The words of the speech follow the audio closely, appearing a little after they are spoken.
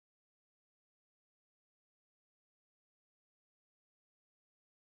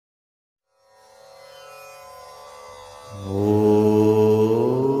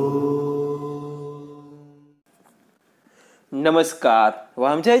નમસ્કાર,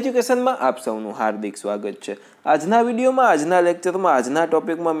 વામજા એજ્યુકેશનમાં આપ સૌનું હાર્દિક સ્વાગત છે। આજના વિડીયોમાં, આજના લેક્ચરમાં, આજના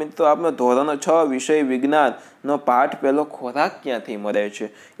ટોપિકમાં મિત્રો આપણે ધોરણ 6 વિષય વિજ્ઞાનનો પાઠ પહેલો ખોરાક ક્યાંથી મળે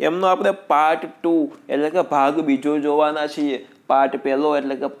છે એમનો આપણે પાર્ટ 2 એટલે કે ભાગ બીજો જોવાના છીએ। પાર્ટ પહેલો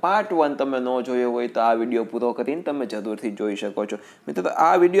એટલે કે પાર્ટ 1 તમે ન જોયો હોય તો આ વિડીયો પૂરો કરીને તમે જરૂરથી જોઈ શકો છો। મિત્રો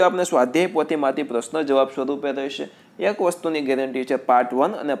આ વિડીયો આપણે સ્વાધ્યાય પોથીમાંથી પ્રશ્ન જવાબ સ્વરૂપે રહેશે। એક વસ્તુની ગેરંટી છે, પાર્ટ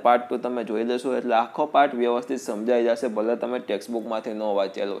 1 અને પાર્ટ 2 તમે જોઈ લેશો એટલે આખો પાઠ વ્યવસ્થિત સમજાઈ જશે, ભલે તમે ટેક્સ્ટબુકમાંથી ન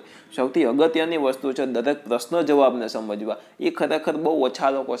વાંચેલો હોય। સૌથી અગત્યની વસ્તુ છે દરેક પ્રશ્ન જવાબને સમજવા, એ ખરેખર બહુ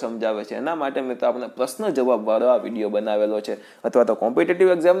ઓછા લોકો સમજાવે છે। એના માટે મિત્રો આપણે પ્રશ્ન જવાબ વાળો આ વિડીયો બનાવેલો છે, અથવા તો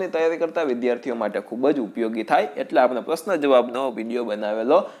કોમ્પિટિટિવ એક્ઝામની તૈયારી કરતા વિદ્યાર્થીઓ માટે ખૂબ જ ઉપયોગી થાય એટલે આપણે પ્રશ્ન જવાબનો વિડીયો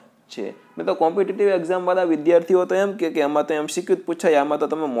બનાવેલો છે। મિત્રો કોમ્પિટિટિવ એક્ઝામ વાળા વિદ્યાર્થીઓ તો એમ કે એમાં તો MCQ જ પૂછાય, આમાં તો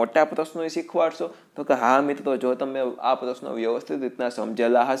તમે મોટા પ્રશ્નો શીખવાડશો, તો કે હા મિત્રો, જો તમે આ પ્રશ્નો વ્યવસ્થિત રીતના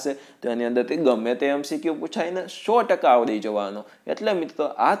સમજેલા હશે તો એની અંદરથી ગમે તે MCQ પૂછાય ને 100% આવડી જવાનો। એટલે મિત્રો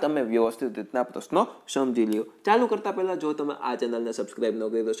આ તમે વ્યવસ્થિત રીતના પ્રશ્નો સમજી લ્યો। ચાલુ કરતા પહેલા જો તમે આ ચેનલને સબસ્ક્રાઇબ ન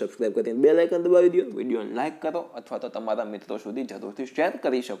કરી તો સબસ્ક્રાઇબ કરીને બેલ આઇકન દબાવી દો, વિડીયોને લાઈક કરો અથવા તો તમારા મિત્રો સુધી જરૂરથી શેર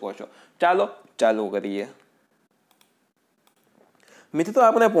કરી શકો છો। ચાલો ચાલુ કરીએ। મિત્રો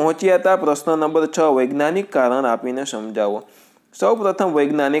આપણે પહોંચ્યા હતા પ્રશ્ન નંબર 6, વૈજ્ઞાનિક કારણ આપીને સમજાવો। સૌ પ્રથમ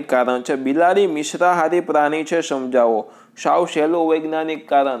વૈજ્ઞાનિક કારણ છે બિલાડી મિશ્રાહારી પ્રાણી છે, સમજાવો। સાવ સહેલું વૈજ્ઞાનિક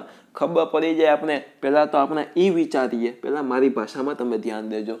કારણ ખબર પડી જાય આપણે। પહેલા તો આપણે એ વિચારીએ, પહેલા મારી ભાષામાં તમે ધ્યાન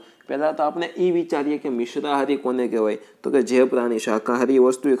દેજો, પહેલા તો આપણે એ વિચારીએ કે મિશ્રાહારી કોને કહેવાય, તો કે જે પ્રાણી શાકાહારી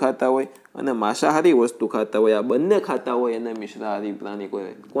વસ્તુ ખાતા હોય અને માંસાહારી વસ્તુ ખાતા હોય, આ બંને ખાતા હોય એને મિશ્રાહારી પ્રાણી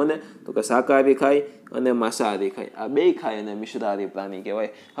કહેવાય। કોને? તો કે શાકાહારી ખાય અને માંસાહારી ખાય, આ બે ખાય અને મિશ્રાહારી પ્રાણી કહેવાય।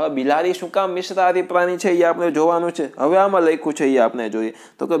 હવે બિલાડી શું કામ મિશ્રાહારી પ્રાણી છે એ આપણે જોવાનું છે। હવે આમાં લખ્યું છે એ આપણે જોઈએ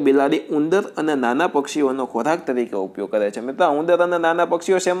તો કે બિલાડી ઉંદર અને નાના પક્ષીઓનો ખોરાક તરીકે ઉપયોગ કરે છે। મિત્રો ઉંદર અને નાના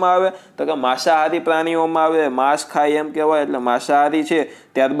પક્ષીઓ શેમાં આવે તો કે માંસાહારી પ્રાણીઓમાં આવે। માંસ ખાય એમ કહેવાય એટલે માંસાહારી છે।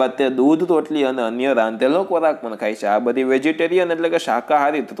 ત્યારબાદ તે દૂધ, રોટલી અને અન્ય રાંધેલો ખોરાક પણ ખાય છે। આ બધી વેજીટેરિયન એટલે કે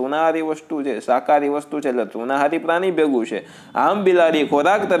શાકાહારી તૃણાહારી વસ્તુ છે, શાકાહારી વસ્તુ છે એટલે તૃણાહારી પ્રાણી ભેગું છે। આમ બિલાડી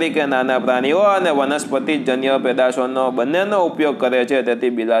ખોરાક તરીકે નાના પ્રાણીઓ અને વનસ્પતિજન્ય પેદાશોનો બંનેનો ઉપયોગ કરે છે,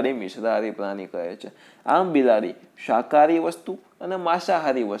 તેથી બિલાડી મિશ્રાહારી પ્રાણી કહે છે। આમ બિલાડી શાકાહારી વસ્તુ અને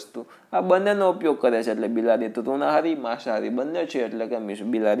માંસાહારી વસ્તુ આ બંનેનો ઉપયોગ કરે છે એટલે બિલાડી તૃણાહારી માંસાહારી બંને છે એટલે કે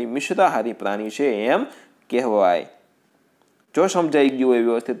બિલાડી મિશ્રાહારી પ્રાણી છે એમ કહેવાય। જો સમજાઈ ગયું હોય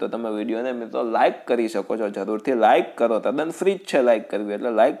વ્યવસ્થિત તો તમે વિડીયોને મિત્રો લાઈક કરી શકો છો, જરૂરથી લાઈક કરો, તદ્દન ફ્રી જ છે લાઈક કરવી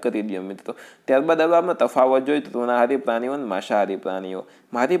એટલે લાઈક કરી દો મિત્રો। ત્યારબાદ હવે આપણે તફાવત જોઈએ તૃણાહારી પ્રાણીઓ અને માંસાહારી પ્રાણીઓ।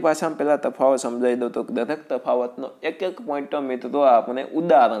 મારી ભાષામાં પહેલા તફાવત સમજાવી દઉં તો દરેક તફાવતનો એક એક પોઈન્ટ મિત્રો આપણે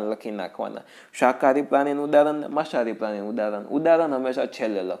ઉદાહરણ લખી નાખવાના। શાકાહારી પ્રાણીનું ઉદાહરણ, માંસાહારી પ્રાણીનું ઉદાહરણ, ઉદાહરણ હંમેશા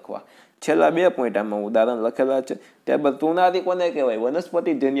છેલ્લે લખવા। છેલ્લા 2 પોઈન્ટ આમાં ઉદાહરણ લખેલા છે। ત્યારબાદ તૃણાહારી કોને કહેવાય?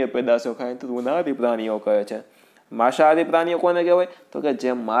 વનસ્પતિજન્ય પેદાશો ખાય તો તૃણાહારી પ્રાણીઓ કહે છે। માંસાહારી પ્રાણીઓ કોને કહેવાય? તો કે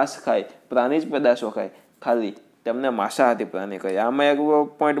જે માંસ ખાય, પ્રાણી જ પેદાશો ખાય ખાલી, તેમને માંસાહારી પ્રાણી કહે। આમાં એક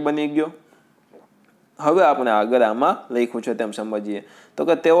પોઈન્ટ બની ગયો। હવે આપણે આગળ આમાં લખ્યું છે તેમ સમજીએ તો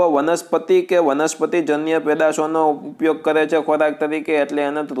કે તેઓ વનસ્પતિ કે વનસ્પતિજન્ય પેદાશોનો ઉપયોગ કરે છે ખોરાક તરીકે એટલે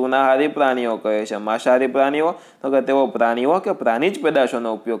એને તૃણાહારી પ્રાણીઓ કહે છે। માંસાહારી પ્રાણીઓ તો કે તેઓ પ્રાણીઓ કે પ્રાણી જ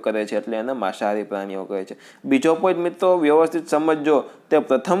પેદાશોનો ઉપયોગ કરે છે એટલે એને માંસાહારી પ્રાણીઓ કહે છે। બીજો પોઈન્ટ મિત્રો વ્યવસ્થિત સમજજો, તે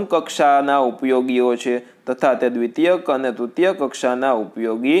પ્રથમ કક્ષાના ઉપયોગીઓ છે તથા તે દ્વિતીય અને તૃતીય કક્ષાના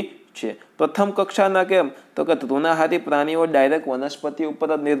ઉપયોગી છે। પ્રથમ કક્ષાના કેમ તો કે તૃણાહારી પ્રાણીઓ ડાયરેક્ટ વનસ્પતિ ઉપર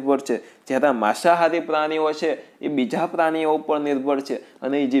જ નિર્ભર છે, જ્યારે માંસાહારી પ્રાણીઓ છે એ બીજા પ્રાણીઓ ઉપર નિર્ભર છે,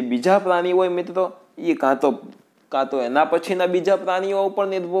 અને જે બીજા પ્રાણીઓ હોય મિત્રો એ કાં તો એના પછીના બીજા પ્રાણીઓ ઉપર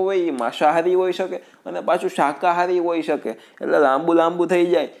નિર્ભર હોય, એ માંસાહારી હોઈ શકે અને પાછું શાકાહારી હોઈ શકે, એટલે લાંબુ થઈ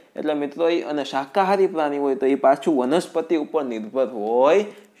જાય। એટલે મિત્રો અને શાકાહારી પ્રાણી હોય તો એ પાછું વનસ્પતિ ઉપર નિર્ભર હોય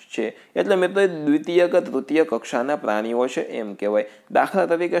છે, એટલે મિત્રો દ્વિતીય કે તૃતીય કક્ષાના પ્રાણીઓ છે એમ કહેવાય। દાખલા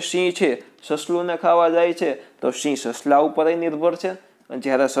તરીકે સિંહ છે, સસલુંને ખાવા જાય છે તો સિંહ સસલા ઉપર નિર્ભર છે, અને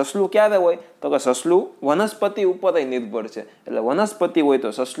જ્યારે સસલું ક્યારે હોય તો કે સસલું વનસ્પતિ ઉપર નિર્ભર છે, એટલે વનસ્પતિ હોય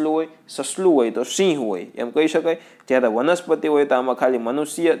તો સસલું હોય, સસલું હોય તો સિંહ હોય એમ કહી શકાય। જ્યારે વનસ્પતિ હોય તો આમાં ખાલી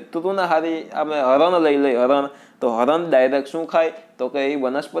મનુષ્ય તૃણાહારી, આપણે હરણ લઈ હરણ, તો હરણ ડાયરેક્ટ શું ખાય તો કે એ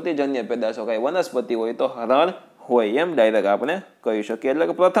વનસ્પતિજન્ય પેદાશો ખાય, વનસ્પતિ હોય તો હરણ હોય એમ ડાયરેક્ટ આપણે કહી શકીએ। એટલે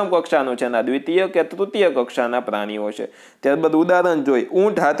કે પ્રથમ કક્ષાનું છે અને દ્વિતીય કે તૃતીય કક્ષાના પ્રાણીઓ છે। ત્યારબાદ ઉદાહરણ જોઈ,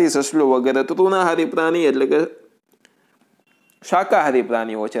 ઊંટ, હાથી, સસલું વગેરે તૃણાહારી પ્રાણી એટલે કે શાકાહારી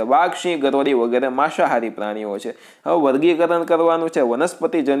પ્રાણીઓ છે। વાઘ, સિંહ, ગરોળી વગેરે માંસાહારી પ્રાણીઓ છે। હવે વર્ગીકરણ કરવાનું છે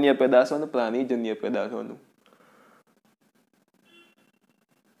વનસ્પતિજન્ય પેદાશો અને પ્રાણીજન્ય પેદાશોનું।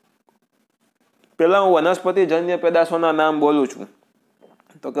 પહેલા હું વનસ્પતિજન્ય પેદાશોના નામ બોલું છું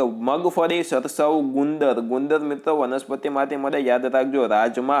તો કે મગફળી, સરસવ, ગુંદર. ગુંદર મિત્રો વનસ્પતિમાંથી મળે, યાદ રાખજો.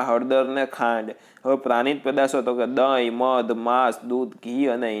 રાજમા, હળદર ને ખાંડ. હવે પ્રાણીજ પેદાશો તો કે દહીં, મધ, માંસ, દૂધ, ઘી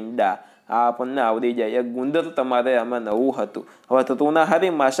અને ઈંડા. આ આપણને આવડી જાય. એક ગુંદર તમારે આમાં નવું હતું. હવે તૃણાહારી,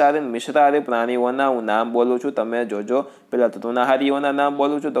 માંસાહારી, મિશ્રાહારી પ્રાણીઓના હું નામ બોલું છું, તમે જોજો. પેલા તૃણાહારીઓના નામ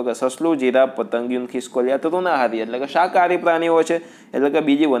બોલું છું તો કે સસલું, જીરાફ, પતંગિયું, ખિસકોલી. આ તૃણાહારી એટલે કે શાકાહારી પ્રાણીઓ છે, એટલે કે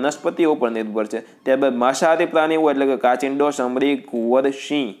બીજી વનસ્પતિઓ પર નિર્ભર છે. ત્યારબાદ માંસાહારી પ્રાણીઓ એટલે કે કાચિંડો, સમરી, કુંવર,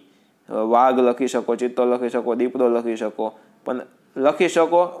 સિંહ. વાઘ લખી શકો, ચિત્તો લખી શકો, દીપડો લખી શકો, પણ લખી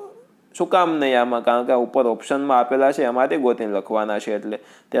શકો શું કામ નહીં આમાં? કારણ કે ઉપર ઓપ્શનમાં આપેલા છે, એમાંથી ગોતીને લખવાના છે એટલે.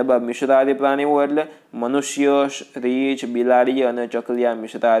 ત્યારબાદ મિશ્રાહારી પ્રાણીઓ એટલે મનુષ્ય, રીંછ, બિલાડી અને ચકલિયા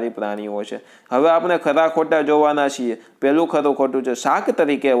મિશ્રાહારી પ્રાણીઓ છે. હવે આપણે ખરા ખોટા જોવાના છીએ. પહેલું ખરું ખોટું છે, શાક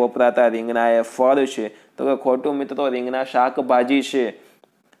તરીકે વપરાતા રીંગણા એ ફળ છે. તો કે ખોટું મિત્રો, રીંગણા શાકભાજી છે.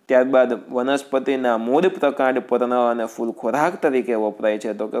 ત્યારબાદ વનસ્પતિના મૂળ, પ્રકાંડ, પર્ણ અને ફૂલ ખોરાક તરીકે વપરાય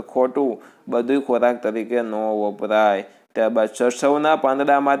છે. તો કે ખોટું, બધું ખોરાક તરીકે ન વપરાય. ત્યારબાદ સરસવના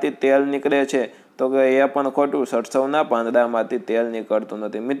પાંદડામાંથી તેલ નીકળે છે. તો કે એ પણ ખોટું, સરસવના પાંદડામાંથી તેલ નીકળતું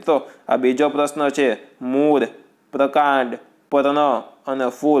નથી. મિત્રો આ બીજો પ્રશ્ન છે, મૂળ, પ્રકાંડ, પર્ણ અને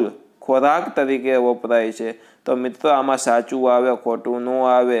ફૂલ ખોરાક તરીકે વપરાય છે. તો મિત્રો આમાં સાચું આવે, ખોટું ન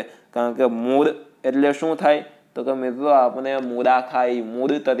આવે. કારણ કે મૂળ એટલે શું થાય? તો કે મિત્રો આપણે મૂળા ખાઈ,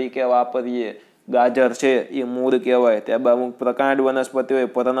 મૂળ તરીકે વાપરીએ. ગાજર છે એ મૂળ કહેવાય. ત્યારબાદ અમુક પ્રકાંડ વનસ્પતિ હોય,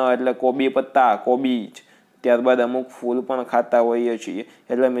 પર્ણ એટલે કોબી પત્તા, કોબીજ. ત્યારબાદ અમુક ફૂલ પણ ખાતા હોઈએ છીએ.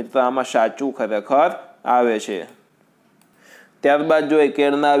 એટલે મિત્રો આમાં સાચું ખરેખર આવે છે. ત્યારબાદ જોઈએ,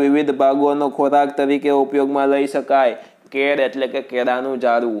 કેળના વિવિધ ભાગોનો ખોરાક તરીકે ઉપયોગમાં લઈ શકાય. કેળ એટલે કે કેળાનું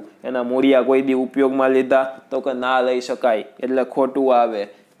ઝાડવું, એના મૂળિયા કોઈ દી ઉપયોગમાં લીધા? તો કે ના લઈ શકાય, એટલે ખોટું આવે.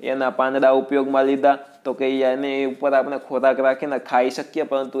 એના પાંદડા ઉપયોગમાં લીધા? તો કે એની ઉપર આપણે ખોરાક રાખીને ખાઈ શકીએ,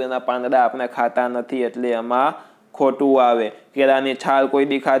 પરંતુ એના પાંદડા આપણે ખાતા નથી, એટલે એમાં ખોટું આવે. કેળાની છાલ કોઈ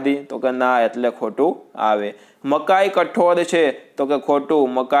દી ખાધી? તો કે ના, એટલે ખોટું આવે. મકાઈ કઠોળ છે? તો કે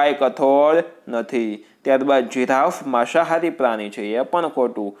ખોટું, મકાઈ કઠોળ નથી. ત્યારબાદ જીરાફ માંસાહારી પ્રાણી છે, એ પણ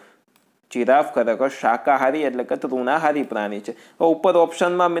ખોટું. જીરાફ ખરેખર શાકાહારી એટલે કે તૃણાહારી પ્રાણી છે. ઉપર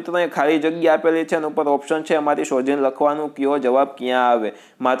ઓપ્શનમાં મિત્રો ખાલી જગ્યા આપેલી છે અને ઉપર ઓપ્શન છે, એમાંથી શોધીને લખવાનું કયો જવાબ ક્યાં આવે.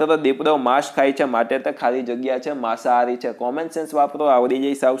 માત્ર દીપડો માંસ ખાય છે માટે તે ખાલી જગ્યા છે માંસાહારી છે. કોમન સેન્સ વાપરો, આવડી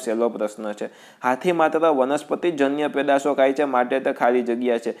જાય. સાવ સહેલો પ્રશ્ન છે. હાથી માત્ર વનસ્પતિજન્ય પેદાશો ખાય છે માટે તે ખાલી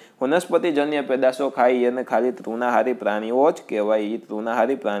જગ્યા છે. વનસ્પતિજન્ય પેદાશો ખાઈ અને ખાલી તૃણાહારી પ્રાણીઓ જ કહેવાય, એ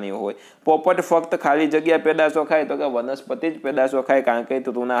તૃણાહારી પ્રાણીઓ હોય. પોપટ ફક્ત ખાલી જગ્યા પેદાશો ખાય? તો કે વનસ્પતિ જ પેદાશો ખાય, કારણ કે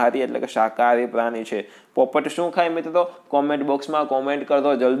તૃણાહારી એટલે કે શાકાહારી પ્રાણી છે. પોપટ શું ખાય મિત્રો? કોમેન્ટ બોક્સમાં કોમેન્ટ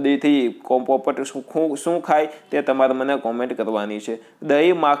કરજો જલ્દીથી. પોપટ શું ખાય તે તમારે મને કોમેન્ટ કરવાની છે.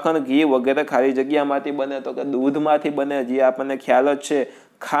 દહીં, માખણ, ઘી વગેરે ખાલી જગ્યામાંથી બને? તો કે દૂધમાંથી બને, જે આપણને ખ્યાલ જ છે.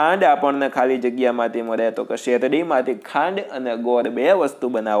 ખાંડ આપણને ખાલી જગ્યામાંથી મળે? તો કે શેરડીમાંથી ખાંડ અને ગોળ, બે વસ્તુ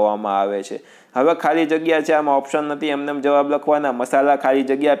બનાવવામાં આવે છે. હવે ખાલી જગ્યા છે, આમાં ઓપ્શન નથી, એમને જવાબ લખવાના. મસાલા ખાલી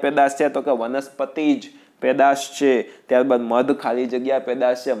જગ્યા પેદાશ છે? તો કે વનસ્પતિ જ પેદાશ છે. ત્યારબાદ મધ ખાલી જગ્યા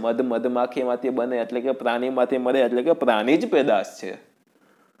પેદાશ છે? મધ મધમાખીમાંથી બને, એટલે કે પ્રાણીમાંથી મળે, એટલે કે પ્રાણી જ પેદાશ છે.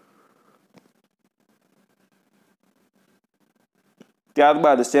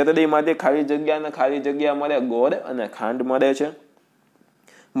 ત્યારબાદ શેરડીમાંથી ખાલી જગ્યા મળે, ગોળ અને ખાંડ મળે છે.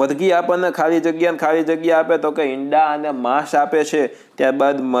 મરઘી આપણને ખાલી જગ્યા આપે? તો કે ઈંડા અને માંસ આપે છે.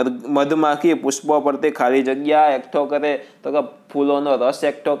 ત્યારબાદ મધમાખી પુષ્પો પરથી ખાલી જગ્યા એકઠો કરે? તો કે ફૂલોનો રસ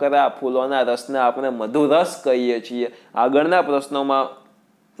એકઠો કરે. આ ફૂલોના રસને આપણે મધુરસ કહીએ છીએ. આગળના પ્રશ્નોમાં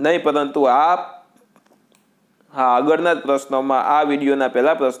નહીં, પરંતુ આગળના જ પ્રશ્નોમાં, આ વિડીયોના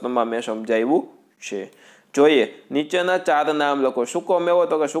પહેલા પ્રશ્નોમાં મેં સમજાવ્યું છે. જોઈએ, નીચેના 4 નામ લખો. સૂકો મેવો?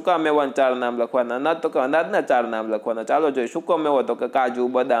 તો કે સૂકા મેવાના 4 નામ લખવાના. અનાજ? તો કે અનાજના 4 નામ લખવાના. ચાલો જોઈએ. સૂકો મેવો તો કે કાજુ,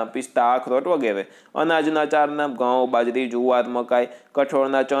 બદામ, પિસ્તા, અખરોટ વગેરે. અનાજના 4 નામ: ઘઉં, બાજરી, જુવાર, મકાઈ.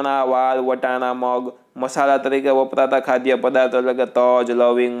 કઠોળના ચણા, વાલ, વટાણા, મગ. મસાલા તરીકે વપરાતા ખાદ્ય પદાર્થો એટલે કે તજ,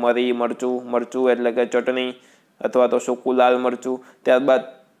 લવિંગ, મરી, મરચું એટલે કે ચટણી અથવા તો સૂકું લાલ મરચું. ત્યારબાદ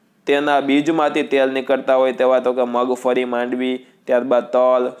તેના બીજમાંથી તેલ નીકળતા હોય તેવા તો કે મગફળી, માંડવી. ત્યારબાદ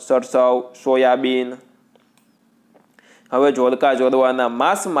તલ, સરસવ, સોયાબીન. હવે જોડકા જોડવાના: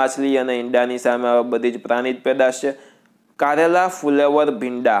 માંસ, માછલી અને ઈંડાની સામે આવે બધી જ પ્રાણી જ પેદાશ છે. કારેલા, ફુલેવર,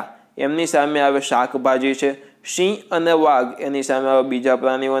 ભીંડા એમની સામે આવે શાકભાજી છે. સિંહ અને વાઘ એની સામે આવે બીજા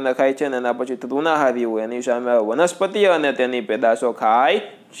પ્રાણીઓને ખાય છે. અને એના પછી તૃણાહારીઓ એની સામે આવે વનસ્પતિ અને તેની પેદાશો ખાય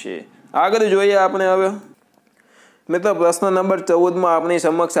છે. આગળ જોઈએ આપણે હવે. મિત્રો પ્રશ્ન નંબર 14 માં આપણી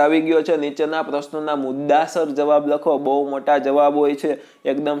સમક્ષ આવી ગયો છે। નીચેના પ્રશ્નોના મુદ્દાસર જવાબ લખો। બહુ મોટા જવાબ હોય છે,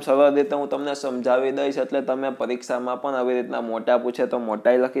 એકદમ સરળ રીતે હું તમને સમજાવી દઈશ, એટલે તમે પરીક્ષામાં પણ આવી રીતના મોટા પૂછે તો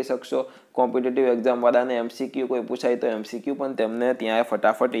મોટાઈ લખી શકશો। કોમ્પિટિટિવ એક્ઝામ વાળાને એમસીક્યુ કોઈ પૂછાય તો એમસીક્યુ પણ તેમને ત્યાં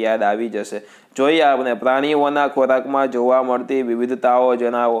ફટાફટ યાદ આવી જશે। જોઈએ આપણે પ્રાણીઓના ખોરાકમાં જોવા મળતી વિવિધતાઓ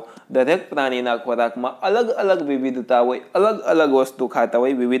જણાવો। દરેક પ્રાણીના ખોરાકમાં અલગ અલગ વિવિધતા હોય, અલગ અલગ વસ્તુ ખાતા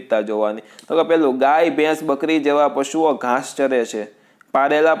હોય, વિવિધતા જોવાની। તો કે પેલું, ગાય, ભેંસ, બકરી જેવા પશુઓ ઘાસ ચરે છે।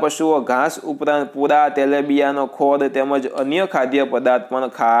 પાળેલા પશુઓ ઘાસ ઉપરાંત પૂરા, તેલીબિયાંનો ખોળ તેમજ અન્ય ખાદ્ય પદાર્થ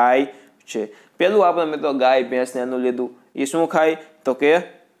પણ ખાય છે। પેલું આપણે મિત્રો ગાય, ભેંસ એનું લીધું, એ શું ખાય તો કે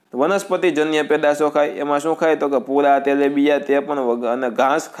વનસ્પતિજન્ય પેદાશો ખાય। એમાં શું ખાય તો કે પૂરા, તેલીબિયાં તે પણ અને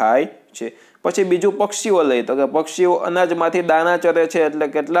ઘાસ ખાય છે। પછી બીજું પક્ષીઓ લઈ તો કે પક્ષીઓ અનાજમાંથી દાણા ચરે છે, એટલે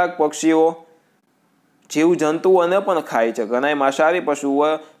કેટલાક પક્ષીઓ જીવજંતુઓને પણ ખાય છે। ઘણા માંસાહારી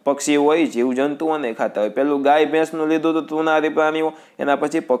પક્ષીઓ હોય, જીવજંતુઓને ખાતા હોય। પેલું ગાય ભેંસનું લીધું તો તૃણાહારી પ્રાણીઓ, એના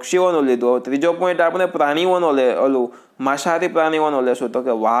પછી પક્ષીઓનું લીધું। ત્રીજો પોઈન્ટ આપણે પ્રાણીઓનો માંસાહારી પ્રાણીઓનો લેશું તો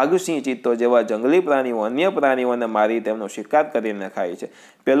કે વાઘ, સિંહ, ચિત્તો જેવા જંગલી પ્રાણીઓ અન્ય પ્રાણીઓને મારી તેમનો શિકાર કરીને ખાય છે।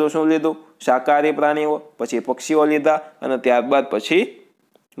 પેલું શું લીધું, શાકાહારી પ્રાણીઓ, પછી પક્ષીઓ લીધા અને ત્યારબાદ પછી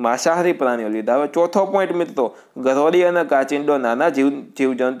માંસાહારી પ્રાણીઓ લીધા। હવે ચોથો પોઈન્ટ મિત્રો, ગરોળી અને કાચિંડો નાના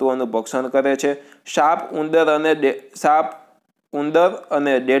જીવજંતુઓનું ભક્ષણ કરે છે। સાપ, ઉંદર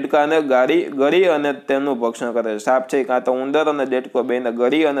અને દેડકાને ગળી અને તેમનું ભક્ષણ કરે છે। સાપ છે કાં તો ઉંદર અને દેડકો બેને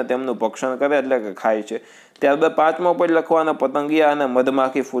ગળી અને તેમનું ભક્ષણ કરે એટલે કે ખાય છે। ત્યારબાદ પાંચમો પોઈન્ટ લખવાનો, પતંગિયા અને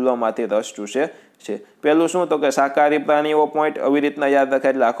મધમાખી ફૂલોમાંથી રસ ચૂસે છે। પેલું શું તો કે શાકાહારી પ્રાણીઓ પોઈન્ટ આવી રીતના યાદ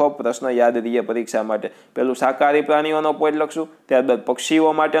રખાય એટલે આખો પ્રશ્ન યાદ રહીએ પરીક્ષા માટે। પેલું શાકાહારી પ્રાણીઓનો પોઈન્ટ લખશું, ત્યારબાદ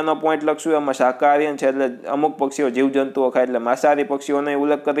પક્ષીઓ માટેનો પોઈન્ટ લખશું, એમાં શાકાહારી છે એટલે અમુક પક્ષીઓ જીવજંતુઓ ખાય એટલે માંસાહારી પક્ષીઓનો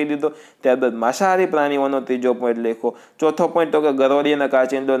ઉલ્લેખ કરી દીધો। ત્યારબાદ માંસાહારી પ્રાણીઓનો ત્રીજો પોઈન્ટ લખો। ચોથો પોઈન્ટ તો કે ગરોળી અને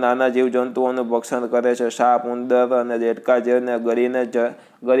કાચિંડો નાના જીવજંતુઓનું ભક્ષણ કરે છે। સાપ, ઉંદર અને દેડકા જેને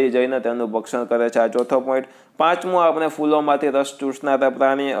ગળી જઈને તેનું ભક્ષણ કરે છે, આ ચોથો પોઈન્ટ। પાંચમું આપણે ફૂલોમાંથી રસ ચૂસનારા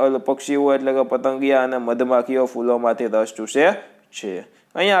પક્ષીઓ એટલે કે પતંગિયા અને મધમાખીઓ ફૂલોમાંથી રસ ચૂસે છે।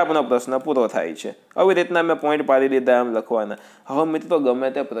 અહીંયા આપણો પ્રશ્ન પૂરો થાય છે। આવી રીતના મેં પોઈન્ટ પાડી દીધા એમ લખવાના। હવે મિત્રો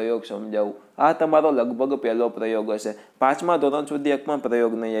ગમે તે પ્રયોગ સમજાવું, આ તમારો લગભગ પહેલો પ્રયોગ હશે। 5મા ધોરણ સુધી એક પણ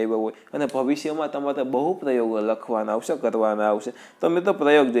પ્રયોગ નહીં આવ્યો હોય અને ભવિષ્યમાં તમારે બહુ પ્રયોગો લખવાના આવશે, કરવાના આવશે। તો મિત્રો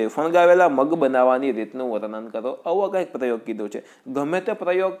પ્રયોગ જોઈએ, ફણગાવેલા મગ બનાવવાની રીતનું વર્ણન કરો। આવો કંઈક પ્રયોગ કીધો છે। ગમે તે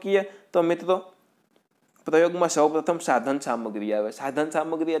પ્રયોગ કહીએ તો મિત્રો પ્રયોગમાં સૌપ્રથમ સાધન સામગ્રી આવે। સાધન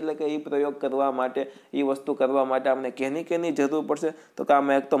સામગ્રી એટલે કે એ પ્રયોગ કરવા માટે, એ વસ્તુ કરવા માટે આપણે કેની જરૂર પડશે તો કે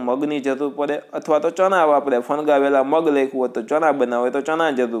આમાં એક તો મગની જરૂર પડે અથવા તો ચણા વાપરે। ફણગાવેલા મગ લખ્યું હોય તો ચણા બનાવે તો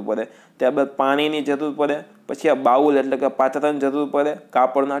ચણા જરૂર પડે। ત્યારબાદ પાણીની જરૂર પડે, પછી આ બાઉલ એટલે કે પાત્રની જરૂર પડે,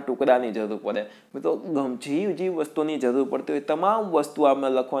 કાપડના ટુકડાની જરૂર પડે। મિત્રો જે વસ્તુની જરૂર પડતી હોય તમામ વસ્તુ આપણે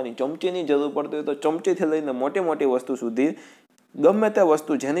લખવાની। ચમચીની જરૂર પડતી હોય તો ચમચીથી લઈને મોટી મોટી વસ્તુ સુધી ગમે તે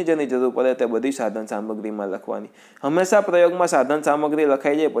વસ્તુ જેની જરૂર પડે તે બધી સાધન સામગ્રીમાં લખવાની। હંમેશા પ્રયોગમાં સાધન સામગ્રી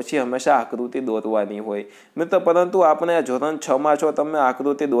લખાઈ જાય પછી હંમેશા આકૃતિ દોરવાની હોય મિત્રો। પરંતુ આપણે ધોરણ 6માં છો, તમને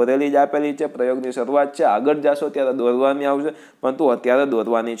આકૃતિ દોરેલી જ આપેલી છે, પ્રયોગની શરૂઆત છે, આગળ જાશો ત્યારે દોરવાની આવશે, પરંતુ અત્યારે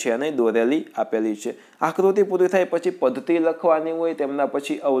દોરવાની છે નહીં, દોરેલી આપેલી છે। આકૃતિ પૂરી થાય પછી પદ્ધતિ લખવાની હોય, તેમના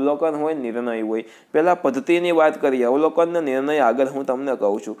પછી અવલોકન હોય, નિર્ણય હોય। પહેલા પદ્ધતિની વાત કરીએ, અવલોકન ને નિર્ણય આગળ હું તમને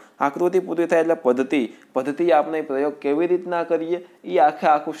કહું છું। આકૃતિ પૂરી થાય એટલે પદ્ધતિ આપણે પ્રયોગ કેવી રીતના કરીએ એ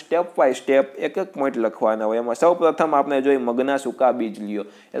આખું સ્ટેપ બાય સ્ટેપ એક પોઈન્ટ લખવાના હોય। એમાં સૌપ્રથમ આપણે જોઈ મગના સૂકા બીજ લ્યો,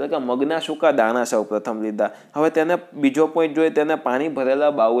 એટલે કે મગના સૂકા દાણા સૌપ્રથમ લીધા। હવે તેને બીજો પોઈન્ટ જોઈએ, તેને પાણી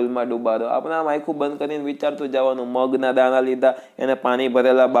ભરેલા બાઉલમાં ડુબાડો। આપણે આમ આખું બંધ કરીને વિચારતું જવાનું, મગના દાણા લીધા, એને પાણી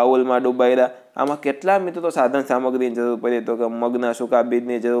ભરેલા બાઉલમાં ડુબાડ્યા। આમાં કેટલા મિત્રો સાધન સામગ્રીની જરૂર પડી તો કે મગના સૂકા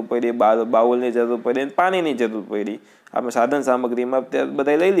બીજની જરૂર પડી, બાઉલની જરૂર પડી અને પાણીની જરૂર પડી। આપણે સાધન સામગ્રીમાં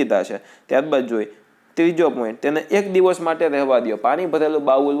બધા લઈ લીધા છે। ત્યારબાદ જોઈ ત્રીજો પોઈન્ટ, તેને એક દિવસ માટે રહેવા દો। પાણી ભરેલું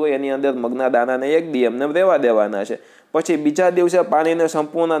બાઉલ હોય એની અંદર મગના દાણાને એક દી એમને રહેવા દેવાના છે। પછી બીજા દિવસે પાણીને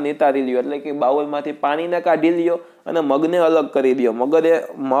સંપૂર્ણ નિતારી લ્યો, એટલે કે બાઉલમાંથી પાણીને કાઢી લ્યો અને મગને અલગ કરી દો।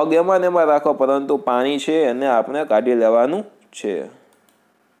 મગ એમાં ને એમાં રાખો, પરંતુ પાણી છે એને આપણે કાઢી લેવાનું છે।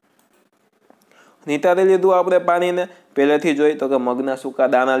 નિતારી લીધું આપણે પાણીને પહેલેથી જોઈ તો કે મગના સૂકા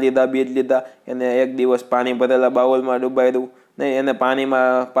દાણા લીધા, બીજ લીધા, એને એક દિવસ પાણી ભરેલા બાઉલમાં ડુબાડ્યું, નહીં એને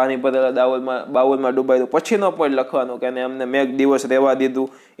પાણી ભરેલા બાઉલમાં ડુબાડ્યું। પછીનો પોઈન્ટ લખવાનો કે એમને એક દિવસ રહેવા દીધું।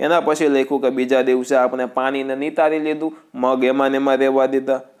 એના પછી લખ્યું કે બીજા દિવસે આપણે પાણીને નિતારી લીધું, મગ એમાં ને એમાં રહેવા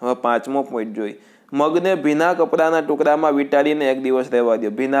દીધા। હવે પાંચમો પોઈન્ટ જોઈ, મગને ભીના કપડાના ટુકડામાં વીંટાળીને એક દિવસ રહેવા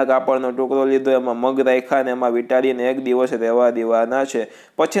દો। ભીના કાપડનો ટુકડો લીધો, એમાં મગ રાખ્યા ને એમાં વીંટાળીને એક દિવસ રહેવા દેવાના છે।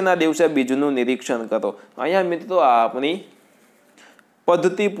 પછીના દિવસે બીજનું નિરીક્ષણ કરો। અહીંયા મિત્રો આપણી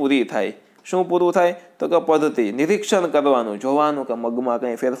પદ્ધતિ પૂરી થાય। શું પૂરું થાય તો કે પદ્ધતિ નિરીક્ષણ કરવાનું, જોવાનું કે મગમાં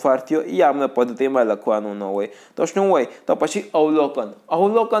કંઈ ફેરફાર થયો એ આપણે પદ્ધતિમાં લખવાનું ન હોય. તો શું હોય તો પછી અવલોકન.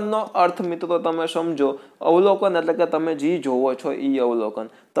 અવલોકનનો અર્થ મિત્રો તમે સમજો. અવલોકન એટલે કે તમે જે જોવો છો એ અવલોકન.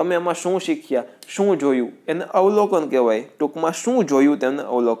 તમે એમાં શું શીખ્યા, શું જોયું એને અવલોકન કહેવાય. ટૂંકમાં શું જોયું તેને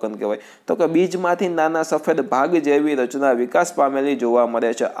અવલોકન કહેવાય. તો કે બીજમાંથી નાના સફેદ ભાગ જેવી રચના વિકાસ પામેલી જોવા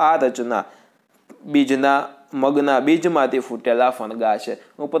મળે છે. આ રચના મગના બીજમાંથી ફૂટેલા ફણગા છે.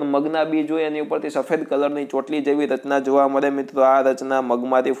 ઉપર મગના બીજ હોય એની ઉપરથી સફેદ કલરની ચોટલી જેવી રચના જોવા મળે મિત્રો. આ રચના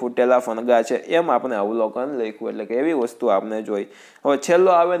મગમાંથી ફૂટેલા ફણગા છે. એમ આપણે અવલોકન લખ્યું એટલે કે એવી વસ્તુ આપણે જોઈ. હવે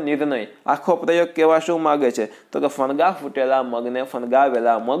છેલ્લો આવે નિર્ણય. આખો પ્રયોગ કેવા શું માગે છે તો કે ફણગા ફૂટેલા મગને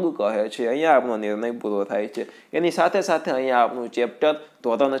ફણગાવેલા મગ કહે છે. અહીંયા આપણો નિર્ણય પૂરો થાય છે. એની સાથે સાથે અહીંયા આપણું ચેપ્ટર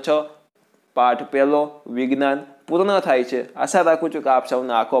ધોરણ 6 પાઠ 1 વિજ્ઞાન પૂર્ણ થાય છે. આશા રાખું છું કે આપ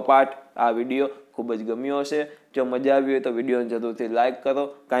સૌને આખો પાઠ આ વિડીયો ખૂબ જ ગમ્યો હશે. જો મજા આવી હોય તો વિડીયોને જરૂરથી લાઇક કરો.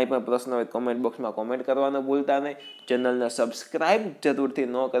 કાંઈ પણ પ્રશ્ન હોય કમેન્ટ બોક્સમાં કોમેન્ટ કરવાનું ભૂલતા નહીં. ચેનલને સબસ્ક્રાઇબ જરૂરથી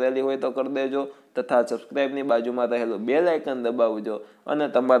ન કરેલી હોય તો કરી દેજો તથા સબસ્ક્રાઇબની બાજુમાં રહેલું બેલ આઇકન દબાવજો અને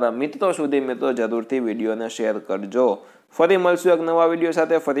તમારા મિત્રો સુધી જરૂરથી વિડીયોને શેર કરજો. ફરી મળશું એક નવા વિડીયો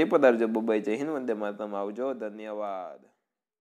સાથે. ફરી પધારજો. બાય. જય હિન્દ. વંદે માતરમ. આવજો. ધન્યવાદ.